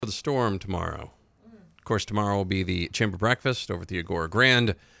the storm tomorrow. Of course, tomorrow will be the Chamber Breakfast over at the Agora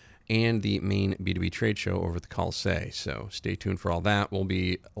Grand and the main B2B trade show over at the Coliseum. So stay tuned for all that. We'll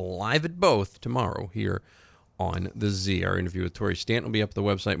be live at both tomorrow here on the Z. Our interview with Tori Stanton will be up at the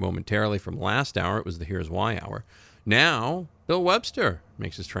website momentarily. From last hour, it was the Here's Why Hour. Now, Bill Webster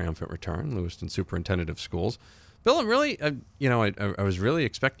makes his triumphant return, Lewiston Superintendent of Schools. Bill, I'm really, I was really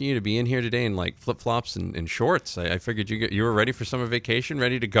expecting you to be in here today in like flip-flops and shorts. I figured you were ready for summer vacation,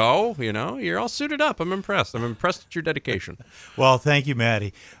 ready to go. You're all suited up. I'm impressed. I'm impressed at your dedication. Well, thank you,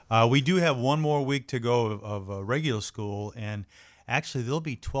 Maddie. We do have one more week to go of regular school, and actually there'll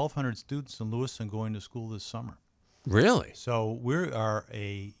be 1,200 students in Lewiston going to school this summer. Really? So we are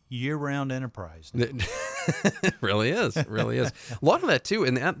a year-round enterprise. It really is. It really is. A lot of that, too.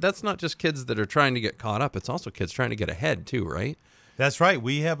 And that's not just kids that are trying to get caught up. It's also kids trying to get ahead, too, right? That's right.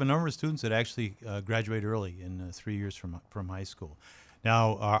 We have a number of students that actually graduate early in 3 years from high school.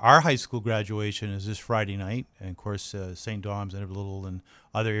 Now, our high school graduation is this Friday night. And, of course, St. Dom's and Little and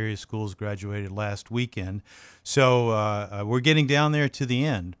other area schools graduated last weekend. So we're getting down there to the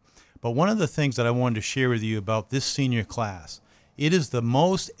end. But one of the things that I wanted to share with you about this senior class, it is the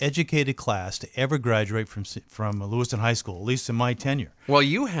most educated class to ever graduate from Lewiston High School, at least in my tenure. Well,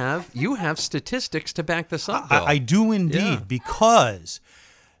 you have statistics to back this up, Bill. I do indeed, because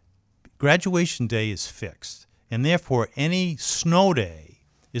graduation day is fixed, and therefore any snow day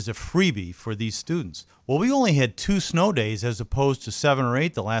is a freebie for these students. Well, we only had 2 snow days as opposed to 7 or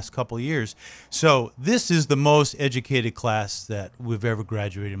 8 the last couple of years. So this is the most educated class that we've ever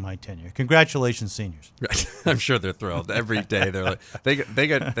graduated in my tenure. Congratulations, seniors. I'm sure they're thrilled. Every day they're like,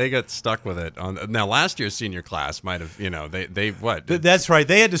 they got stuck with it. Now, last year's senior class might have, they what? That's right.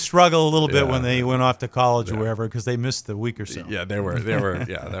 They had to struggle a little bit when they went off to college or wherever because they missed the week or so. Yeah, they were.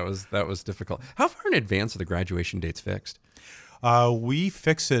 Yeah, that was difficult. How far in advance are the graduation dates fixed? We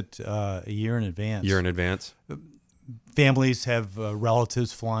fix it a year in advance. Year in advance? Families have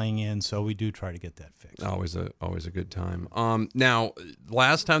relatives flying in, so we do try to get that fixed. Always a good time. Now,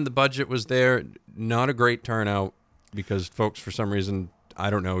 last time the budget was there, not a great turnout because folks, for some reason,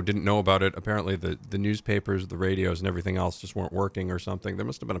 I don't know, didn't know about it. Apparently, the newspapers, the radios, and everything else just weren't working or something. There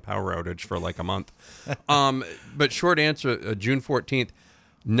must have been a power outage for like a month. But short answer, June 14th.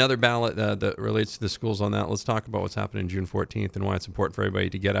 Another ballot that relates to the schools on that. Let's talk about what's happening June 14th and why it's important for everybody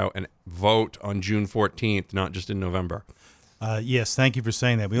to get out and vote on June 14th, not just in November. Yes, thank you for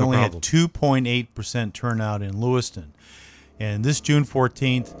saying that. We No only problem. had 2.8% turnout in Lewiston. And this June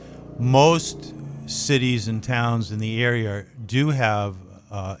 14th, most cities and towns in the area do have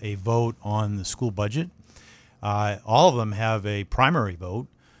a vote on the school budget. All of them have a primary vote.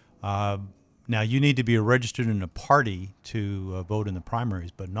 Now, you need to be registered in a party to vote in the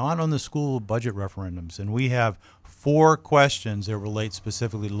primaries, but not on the school budget referendums. And we have 4 questions that relate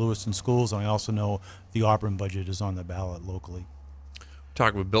specifically to Lewiston schools, and I also know the Auburn budget is on the ballot locally.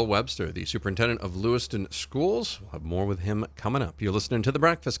 Talking with Bill Webster, the superintendent of Lewiston Schools. We'll have more with him coming up. You're listening to The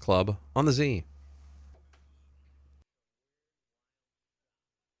Breakfast Club on the Z.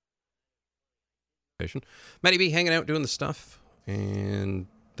 Matty B hanging out doing the stuff and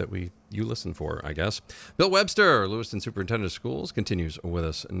that you listen for, I guess. Bill Webster, Lewiston Superintendent of Schools, continues with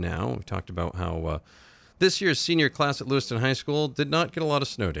us now. We talked about how this year's senior class at Lewiston High School did not get a lot of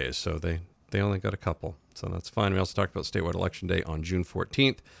snow days, so they only got a couple. So that's fine. We also talked about statewide election day on June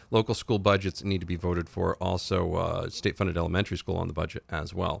 14th. Local school budgets need to be voted for. Also, state-funded elementary school on the budget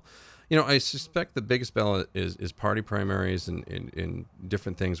as well. I suspect the biggest ballot is party primaries and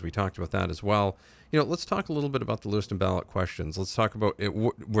different things. We talked about that as well. Let's talk a little bit about the Lewiston ballot questions. Let's talk about it.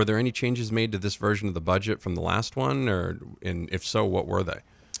 Were there any changes made to this version of the budget from the last one, and if so, what were they?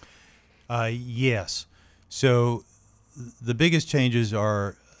 Yes. So the biggest changes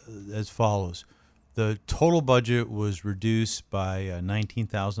are as follows. The total budget was reduced by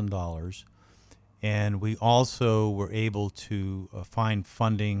 $19,000. And we also were able to find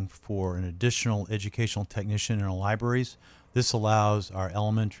funding for an additional educational technician in our libraries. This allows our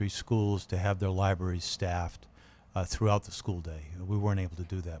elementary schools to have their libraries staffed throughout the school day. We weren't able to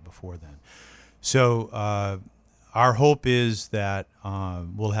do that before then. So our hope is that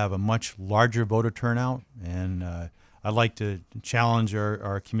we'll have a much larger voter turnout, and I'd like to challenge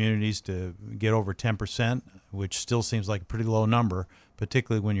our communities to get over 10%, which still seems like a pretty low number,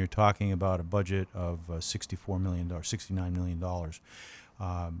 particularly when you're talking about a budget of $64 million, $69 million.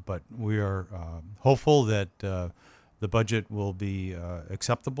 But we are hopeful that the budget will be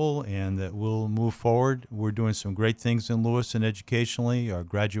acceptable and that we'll move forward. We're doing some great things in Lewiston educationally. Our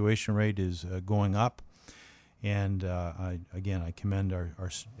graduation rate is going up. And I commend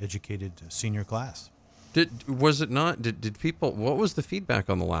our educated senior class. Was it not? Did people? What was the feedback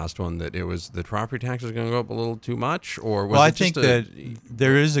on the last one? That it was the property tax was going to go up a little too much, or was Well, it I just think that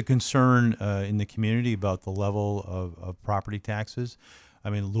there is a concern in the community about the level of property taxes. I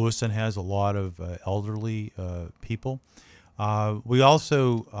mean, Lewiston has a lot of elderly people. We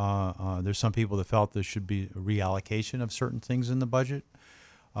also there's some people that felt there should be a reallocation of certain things in the budget.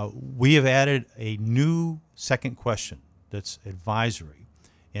 We have added a new second question that's advisory.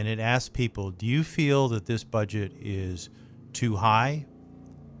 And it asks people, do you feel that this budget is too high,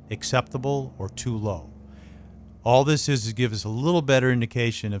 acceptable, or too low? All this is to give us a little better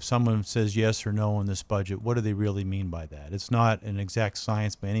indication if someone says yes or no on this budget, what do they really mean by that? It's not an exact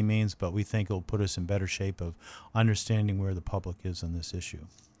science by any means, but we think it'll put us in better shape of understanding where the public is on this issue.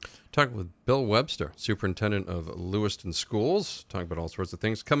 Talking with Bill Webster, Superintendent of Lewiston Schools, talking about all sorts of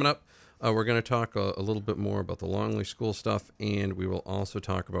things. Coming up, we're going to talk a little bit more about the Longley School stuff, and we will also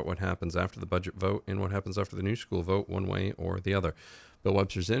talk about what happens after the budget vote and what happens after the new school vote, one way or the other. Bill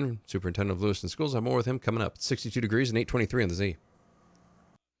Webster's in, Superintendent of Lewiston Schools. I'm more with him coming up. 62 degrees and 823 on the Z.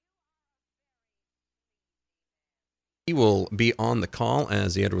 He will be on the call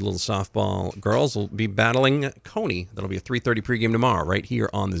as the Edward Little softball girls will be battling Coney. That'll be a 3:30 pregame tomorrow right here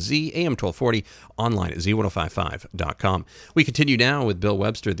on the Z, AM 1240, online at z1055.com. We continue now with Bill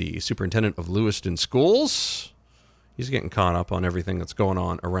Webster, the Superintendent of Lewiston Schools. He's getting caught up on everything that's going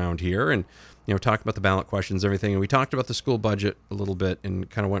on around here and, talking about the ballot questions, everything. And we talked about the school budget a little bit and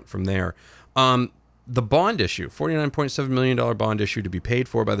kind of went from there. The bond issue, $49.7 million bond issue to be paid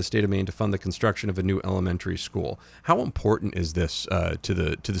for by the state of Maine to fund the construction of a new elementary school. How important is this to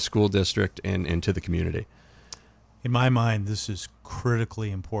the school district and to the community? In my mind, this is critically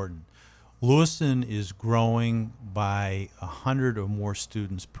important. Lewiston is growing by 100 or more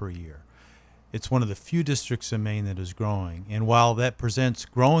students per year. It's one of the few districts in Maine that is growing. And while that presents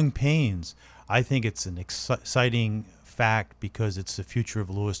growing pains, I think it's an exciting fact because it's the future of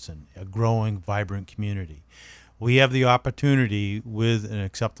Lewiston, a growing, vibrant community. We have the opportunity with an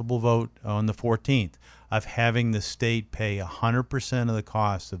acceptable vote on the 14th of having the state pay 100% of the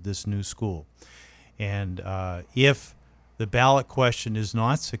cost of this new school. And if the ballot question is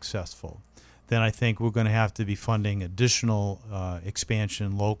not successful, then I think we're going to have to be funding additional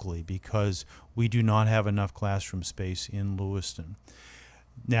expansion locally because we do not have enough classroom space in Lewiston.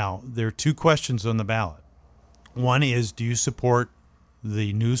 Now, there are two questions on the ballot. One is, do you support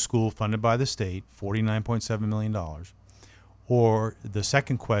the new school funded by the state, $49.7 million? Or the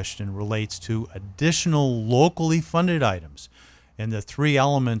second question relates to additional locally funded items. And the three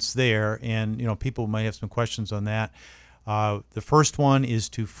elements there, and people might have some questions on that. The first one is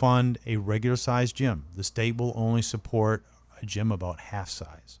to fund a regular-sized gym. The state will only support a gym about half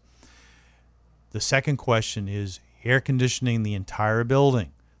size. The second question is air conditioning the entire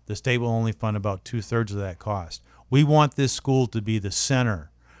building. The state will only fund about 2/3 of that cost. We want this school to be the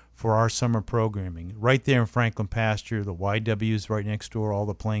center for our summer programming. Right there in Franklin Pasture, the YW is right next door, all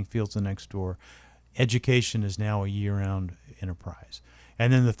the playing fields are next door. Education is now a year-round enterprise.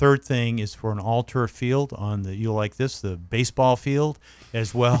 And then the third thing is for an all-turf field on the baseball field,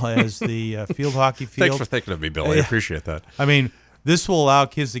 as well as the field hockey field. Thanks for thinking of me, Bill. I appreciate that. I mean, this will allow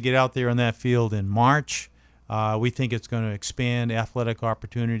kids to get out there on that field in March. We think it's going to expand athletic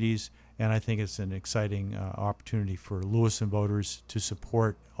opportunities, and I think it's an exciting opportunity for Lewiston voters to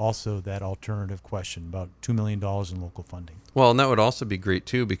support also that alternative question, about $2 million in local funding. Well, and that would also be great,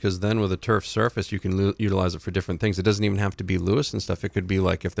 too, because then with a turf surface, you can utilize it for different things. It doesn't even have to be Lewiston stuff. It could be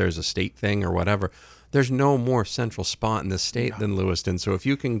like if there's a state thing or whatever. There's no more central spot in the state than Lewiston. So if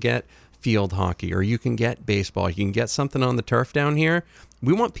you can get field hockey or you can get baseball, you can get something on the turf down here,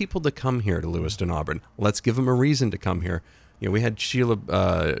 we want people to come here to Lewiston, Auburn. Let's give them a reason to come here. We had Sheila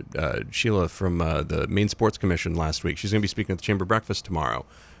from the Maine Sports Commission last week. She's going to be speaking at the Chamber Breakfast tomorrow.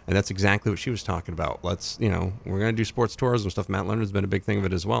 And that's exactly what she was talking about. We're going to do sports tourism stuff. Matt Leonard's been a big thing of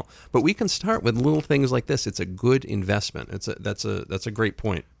it as well. But we can start with little things like this. It's a good investment. That's a great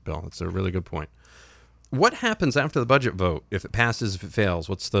point, Bill. It's a really good point. What happens after the budget vote? If it passes, if it fails,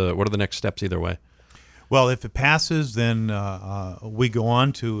 what are the next steps either way? Well, if it passes, then we go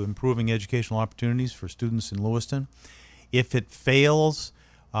on to improving educational opportunities for students in Lewiston. If it fails,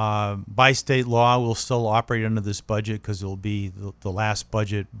 by state law, we'll still operate under this budget because it'll be the last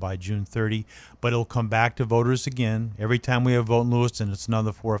budget by June 30. But it'll come back to voters again. Every time we have a vote in Lewiston, it's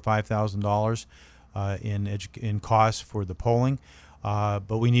another $4,000 or $5,000 in costs for the polling.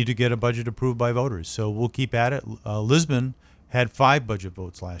 But we need to get a budget approved by voters. So we'll keep at it. Lisbon had 5 budget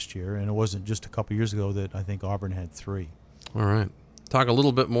votes last year, and it wasn't just a couple years ago that I think Auburn had 3. All right. Talk a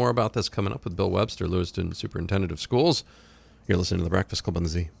little bit more about this coming up with Bill Webster, Lewiston Superintendent of Schools. You're listening to The Breakfast Club on the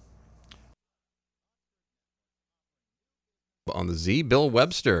Z. On the Z, Bill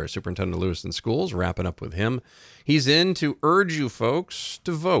Webster, Superintendent of Lewiston Schools, wrapping up with him. He's in to urge you folks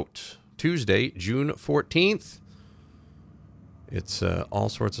to vote Tuesday, June 14th. It's all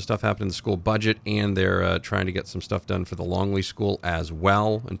sorts of stuff happening in the school budget, and they're trying to get some stuff done for the Longley School as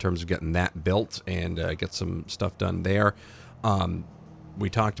well in terms of getting that built and get some stuff done there.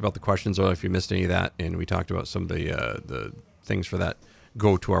 We talked about the questions, if you missed any of that, and we talked about some of the things for that.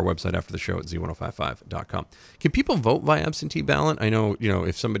 Go to our website after the show at z1055.com. Can people vote by absentee ballot? I know,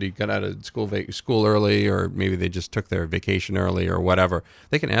 if somebody got out of school early, or maybe they just took their vacation early or whatever,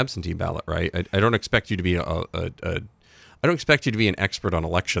 they can absentee ballot, right? I don't expect you to be I don't expect you to be an expert on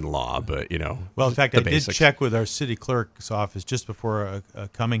election law, but Well, in fact, I basics. did check with our city clerk's office just before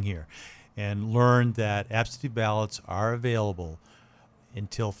coming here, and learned that absentee ballots are available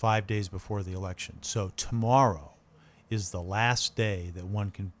until 5 days before the election. So tomorrow is the last day that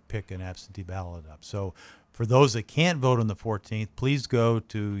one can pick an absentee ballot up. So for those that can't vote on the 14th, please go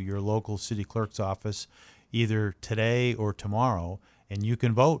to your local city clerk's office either today or tomorrow, and you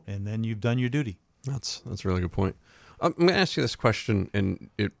can vote, and then you've done your duty. That's a really good point. I'm going to ask you this question, and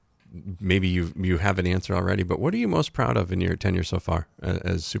maybe you have an answer already, but what are you most proud of in your tenure so far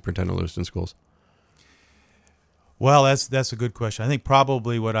as superintendent of Lewiston Schools? Well, that's a good question. I think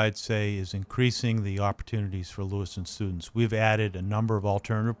probably what I'd say is increasing the opportunities for Lewiston students. We've added a number of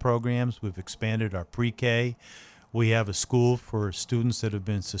alternative programs. We've expanded our pre-K. We have a school for students that have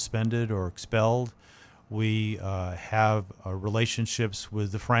been suspended or expelled. We have relationships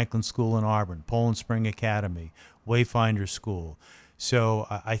with the Franklin School in Auburn, Poland Spring Academy, Wayfinder School. So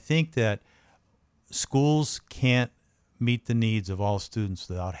I think that schools can't meet the needs of all students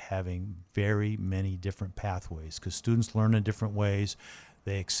without having very many different pathways, because students learn in different ways.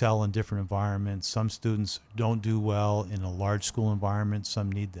 They excel in different environments. Some students don't do well in a large school environment.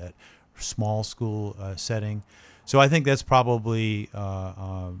 Some need that small school setting. So I think that's probably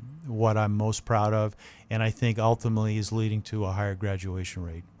what I'm most proud of, and I think ultimately is leading to a higher graduation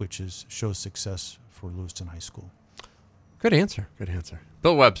rate, which shows success for Lewiston High School. Good answer.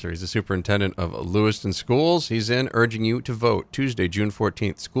 Bill Webster, he's the superintendent of Lewiston Schools. He's in urging you to vote Tuesday, June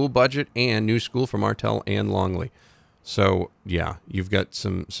 14th. School budget and new school for Martell and Longley. So, yeah, you've got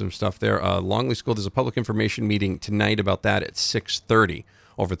some stuff there. Longley School, there's a public information meeting tonight about that at 6:30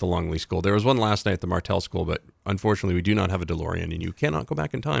 over at the Longley School. There was one last night at the Martell School, but unfortunately we do not have a DeLorean, and you cannot go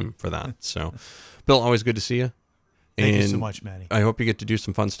back in time for that. So, Bill, always good to see you. Thank you so much, Matty. I hope you get to do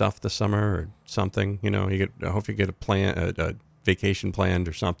some fun stuff this summer or something. I hope you get a vacation planned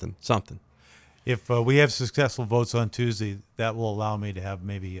or something. If we have successful votes on Tuesday, that will allow me to have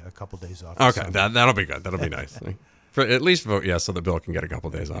maybe a couple days off. Okay, that'll be good. That'll be nice. For at least vote yes, so that Bill can get a couple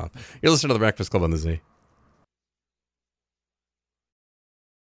days off. You're listening to The Breakfast Club on the Z.